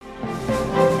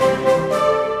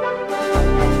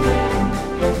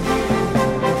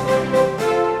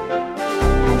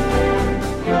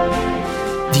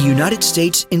United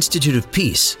States Institute of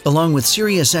Peace, along with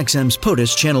SiriusXM's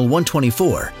POTUS Channel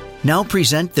 124, now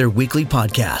present their weekly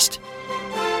podcast.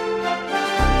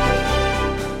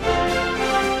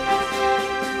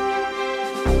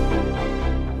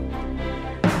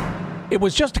 It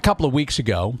was just a couple of weeks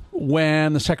ago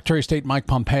when the Secretary of State Mike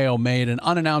Pompeo made an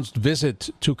unannounced visit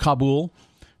to Kabul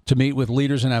to meet with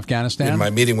leaders in Afghanistan. In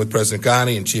my meeting with President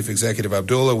Ghani and Chief Executive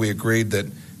Abdullah, we agreed that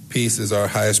peace is our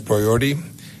highest priority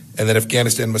and that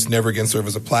Afghanistan must never again serve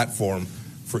as a platform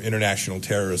for international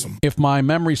terrorism. If my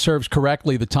memory serves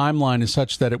correctly, the timeline is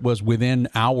such that it was within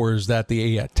hours that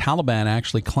the Taliban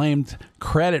actually claimed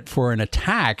credit for an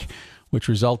attack which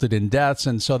resulted in deaths.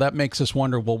 And so that makes us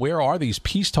wonder, well, where are these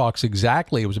peace talks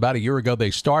exactly? It was about a year ago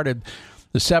they started.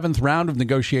 The seventh round of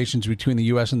negotiations between the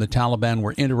U.S. and the Taliban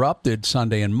were interrupted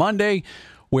Sunday and Monday,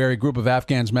 where a group of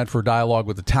Afghans met for dialogue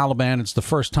with the Taliban. It's the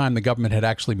first time the government had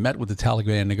actually met with the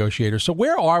Taliban negotiators. So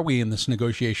where are we in this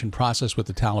negotiation process with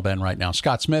the Taliban right now?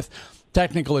 Scott Smith,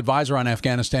 technical advisor on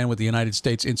Afghanistan with the United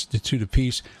States Institute of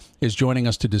Peace, is joining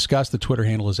us to discuss. The Twitter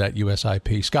handle is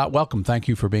 @USIP. Scott, welcome. Thank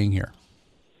you for being here.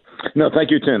 No,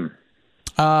 thank you, Tim.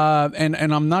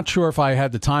 And I'm not sure if I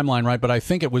had the timeline right, but I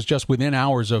think it was just within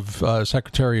hours of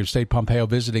Secretary of State Pompeo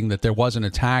visiting that there was an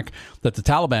attack that the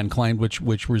Taliban claimed,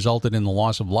 which resulted in the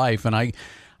loss of life. And I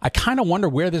kind of wonder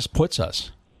where this puts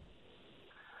us.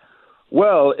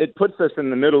 Well, it puts us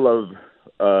in the middle of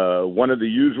one of the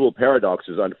usual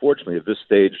paradoxes, unfortunately, at this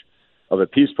stage of a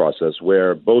peace process,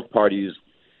 where both parties,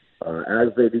 as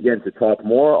they begin to talk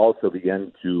more, also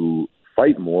begin to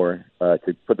fight more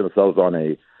to put themselves on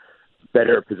a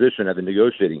better position at the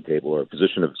negotiating table or a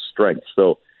position of strength.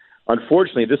 So,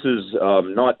 unfortunately, this is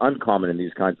not uncommon in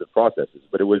these kinds of processes.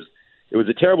 But it was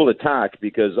a terrible attack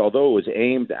because although it was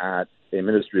aimed at a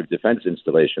Ministry of Defense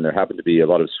installation, there happened to be a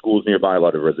lot of schools nearby, a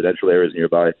lot of residential areas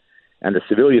nearby, and the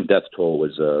civilian death toll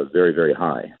was very, very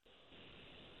high.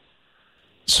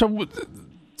 So,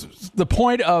 the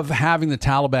point of having the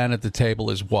Taliban at the table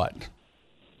is what?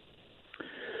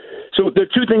 So there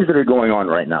are two things that are going on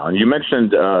right now. And you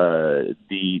mentioned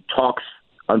the talks,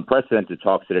 unprecedented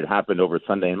talks that had happened over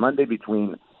Sunday and Monday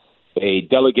between a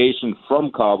delegation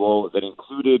from Kabul that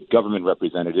included government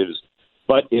representatives,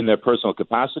 but in their personal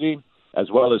capacity,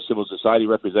 as well as civil society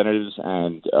representatives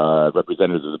and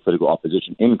representatives of the political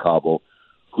opposition in Kabul,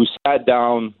 who sat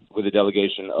down with a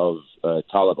delegation of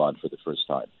Taliban for the first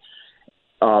time.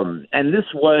 And this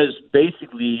was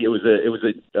basically, it was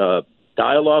a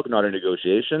dialogue, not a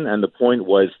negotiation, and the point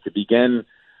was to begin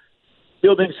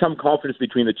building some confidence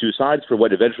between the two sides for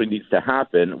what eventually needs to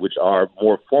happen, which are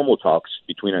more formal talks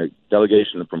between a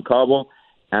delegation from Kabul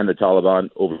and the Taliban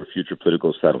over future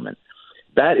political settlement.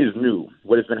 That is new.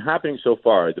 What has been happening so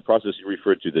far, the process you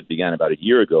referred to that began about a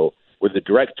year ago, were the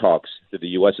direct talks that the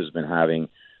U.S. has been having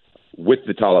with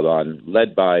the Taliban,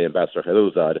 led by Ambassador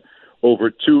Khalilzad,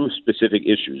 over two specific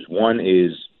issues. One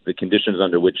is the conditions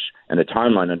under which and the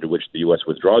timeline under which the U.S.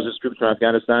 withdraws its troops from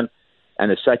Afghanistan.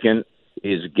 And the second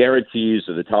is guarantees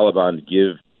that the Taliban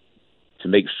give to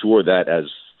make sure that, as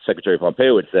Secretary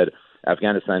Pompeo had said,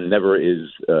 Afghanistan never is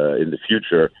in the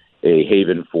future a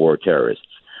haven for terrorists.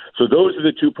 So those are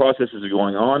the two processes that are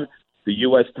going on. The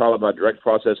U.S.-Taliban direct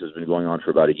process has been going on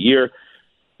for about a year.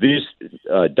 This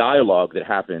dialogue that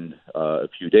happened a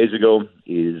few days ago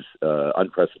is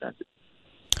unprecedented.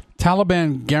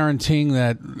 Taliban guaranteeing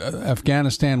that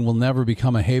Afghanistan will never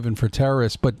become a haven for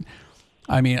terrorists, but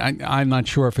I mean, I'm not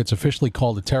sure if it's officially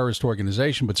called a terrorist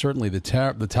organization, but certainly the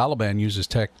Taliban uses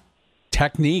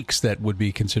techniques that would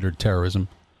be considered terrorism.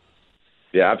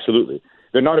 Yeah, absolutely.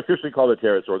 They're not officially called a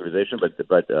terrorist organization,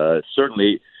 but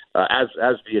certainly, as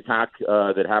the attack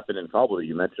that happened in Kabul that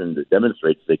you mentioned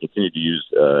demonstrates, they continue to use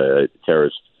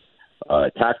terrorist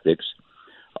tactics.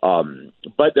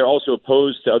 But they're also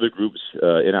opposed to other groups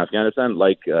in Afghanistan,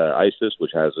 like ISIS,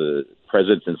 which has a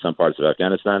presence in some parts of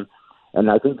Afghanistan. And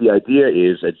I think the idea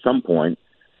is, at some point,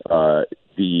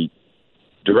 the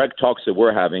direct talks that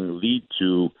we're having lead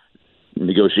to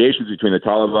negotiations between the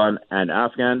Taliban and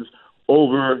Afghans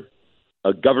over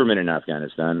a government in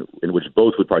Afghanistan in which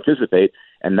both would participate,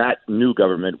 and that new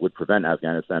government would prevent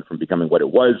Afghanistan from becoming what it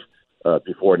was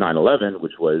before 9/11,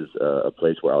 which was a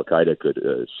place where al-Qaeda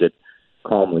could sit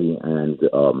calmly and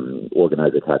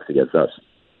organize attacks against us.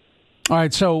 All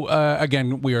right. So,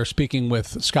 again, we are speaking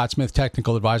with Scott Smith,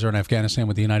 technical advisor on Afghanistan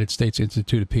with the United States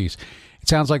Institute of Peace. It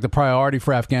sounds like the priority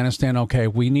for Afghanistan, okay,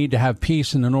 we need to have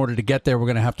peace, and in order to get there, we're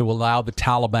going to have to allow the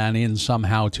Taliban in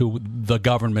somehow to the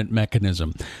government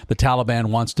mechanism. The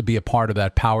Taliban wants to be a part of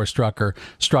that power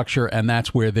structure, and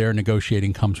that's where their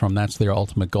negotiating comes from. That's their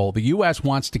ultimate goal. The U.S.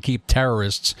 wants to keep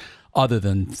terrorists other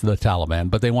than the Taliban,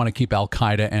 but they want to keep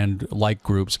al-Qaeda and like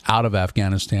groups out of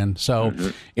Afghanistan. So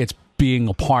it's being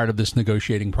a part of this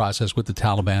negotiating process with the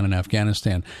Taliban in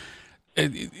Afghanistan.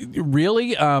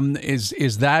 Really,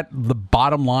 is that the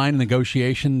bottom line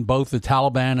negotiation? Both the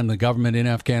Taliban and the government in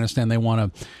Afghanistan, they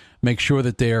want to make sure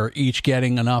that they're each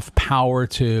getting enough power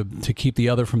to keep the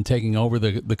other from taking over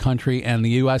the country, and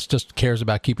the U.S. just cares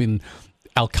about keeping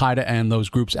al-Qaeda and those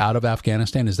groups out of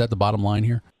Afghanistan. Is that the bottom line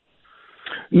here?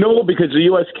 No, because the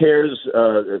U.S. cares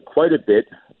quite a bit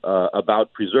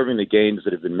about preserving the gains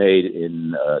that have been made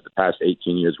in the past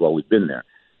 18 years while we've been there.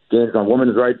 Gains on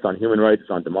women's rights, on human rights,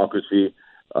 on democracy,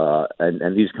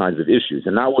 and these kinds of issues.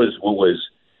 And that was what was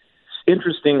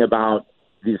interesting about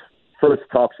these first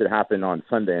talks that happened on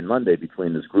Sunday and Monday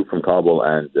between this group from Kabul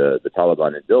and the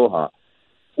Taliban in Doha,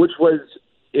 which was,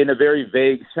 in a very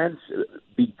vague sense,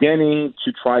 beginning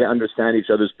to try to understand each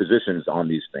other's positions on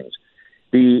these things.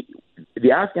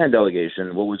 The Afghan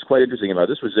delegation, what was quite interesting about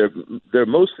this was they're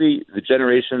mostly the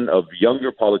generation of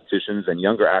younger politicians and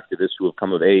younger activists who have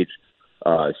come of age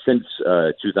since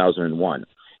 2001.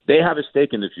 They have a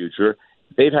stake in the future.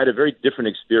 They've had a very different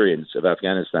experience of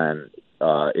Afghanistan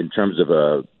in terms of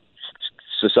a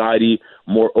society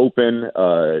more open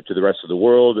to the rest of the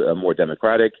world, more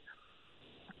democratic,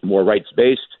 more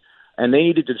rights-based. And they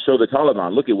needed to show the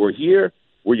Taliban, look, we're here,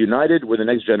 we're united, we're the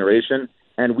next generation,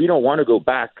 and we don't want to go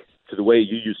back to the way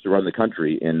you used to run the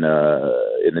country in the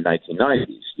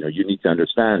 1990s. You need to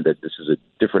understand that this is a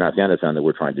different Afghanistan that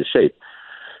we're trying to shape.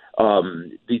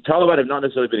 The Taliban have not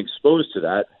necessarily been exposed to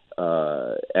that,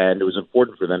 and it was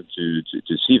important for them to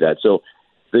see that. So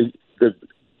the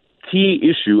key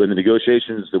issue in the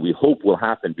negotiations that we hope will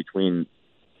happen between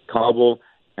Kabul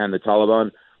and the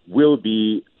Taliban will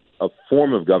be a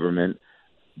form of government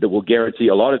that will guarantee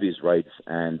a lot of these rights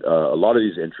and a lot of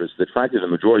these interests that, frankly, the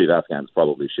majority of Afghans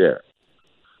probably share.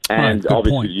 And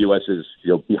obviously the U.S. is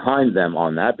behind them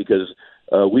on that because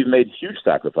we've made huge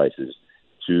sacrifices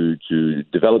to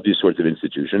develop these sorts of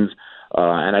institutions.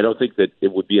 And I don't think that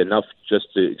it would be enough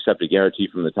just to accept a guarantee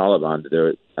from the Taliban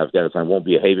that Afghanistan won't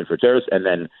be a haven for terrorists and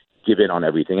then give in on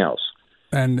everything else.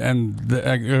 And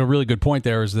a really good point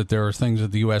there is that there are things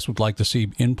that the U.S. would like to see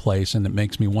in place, and it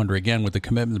makes me wonder, again, with the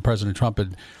commitment that President Trump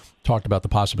had talked about the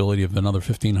possibility of another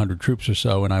 1,500 troops or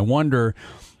so, and I wonder,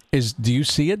 do you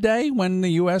see a day when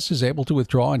the U.S. is able to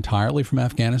withdraw entirely from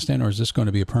Afghanistan, or is this going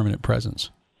to be a permanent presence?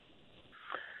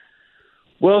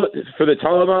 Well, for the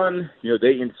Taliban,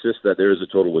 they insist that there is a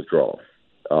total withdrawal.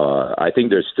 I think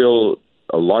there's still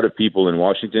a lot of people in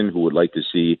Washington who would like to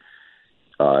see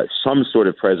some sort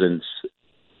of presence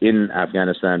in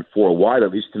Afghanistan for a while, at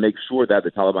least to make sure that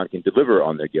the Taliban can deliver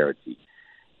on their guarantee.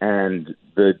 And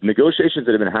the negotiations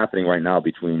that have been happening right now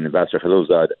between Ambassador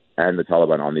Khalilzad and the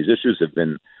Taliban on these issues have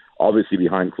been obviously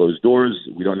behind closed doors.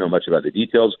 We don't know much about the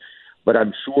details, but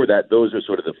I'm sure that those are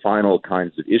sort of the final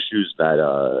kinds of issues that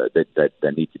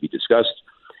need to be discussed.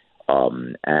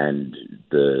 And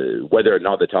whether or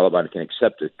not the Taliban can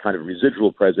accept a kind of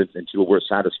residual presence until we're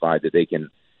satisfied that they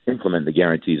can implement the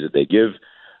guarantees that they give.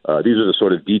 These are the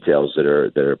sort of details that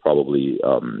are probably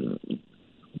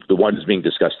the ones being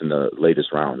discussed in the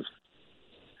latest rounds.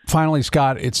 Finally,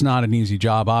 Scott, it's not an easy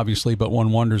job, obviously, but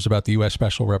one wonders about the U.S.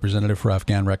 Special Representative for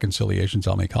Afghan Reconciliation,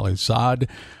 Zalmay Khalilzad.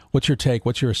 What's your take?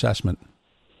 What's your assessment?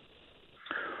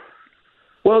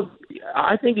 Well,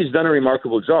 I think he's done a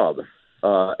remarkable job.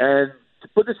 And to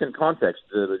put this in context,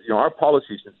 our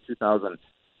policy since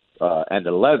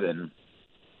 2011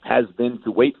 has been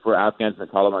to wait for Afghans and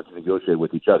the Taliban to negotiate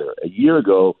with each other. A year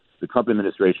ago, the Trump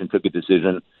administration took a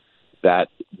decision that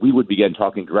we would begin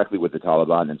talking directly with the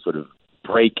Taliban and sort of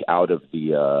break out of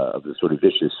the sort of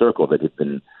vicious circle that had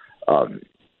been,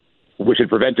 which had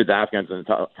prevented the Afghans and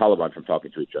the Taliban from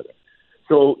talking to each other.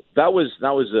 So that was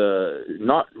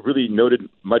not really noted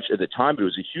much at the time, but it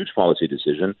was a huge policy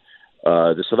decision.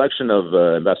 The selection of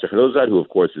Ambassador Khalilzad, who of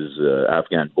course is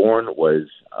Afghan-born, was,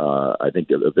 I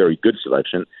think, a very good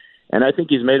selection, and I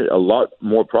think he's made a lot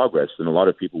more progress than a lot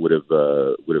of people would have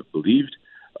believed,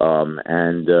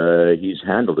 and he's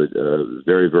handled it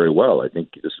very, very well. I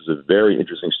think this is a very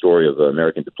interesting story of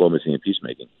American diplomacy and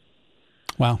peacemaking.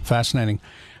 Wow, fascinating.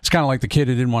 It's kind of like the kid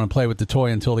who didn't want to play with the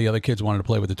toy until the other kids wanted to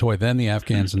play with the toy. Then the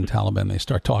Afghans and Taliban, they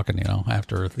start talking,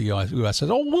 after the U.S. says,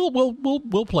 "Oh,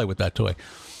 we'll play with that toy."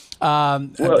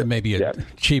 Maybe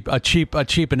a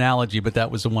cheap analogy, but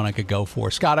that was the one I could go for.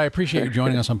 Scott, I appreciate you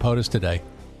joining us on POTUS today.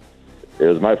 It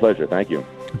was my pleasure. Thank you.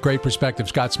 Great perspective.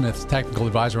 Scott Smith, technical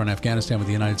advisor on Afghanistan with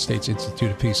the United States Institute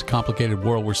of Peace. A complicated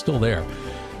world. We're still there.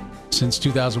 Since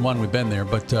 2001, we've been there,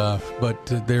 but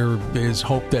there is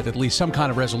hope that at least some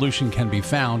kind of resolution can be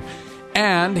found.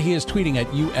 And he is tweeting at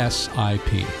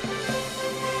USIP.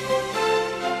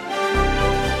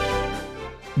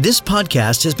 This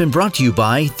podcast has been brought to you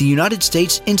by the United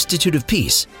States Institute of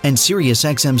Peace and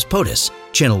SiriusXM's POTUS,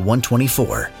 Channel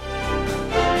 124.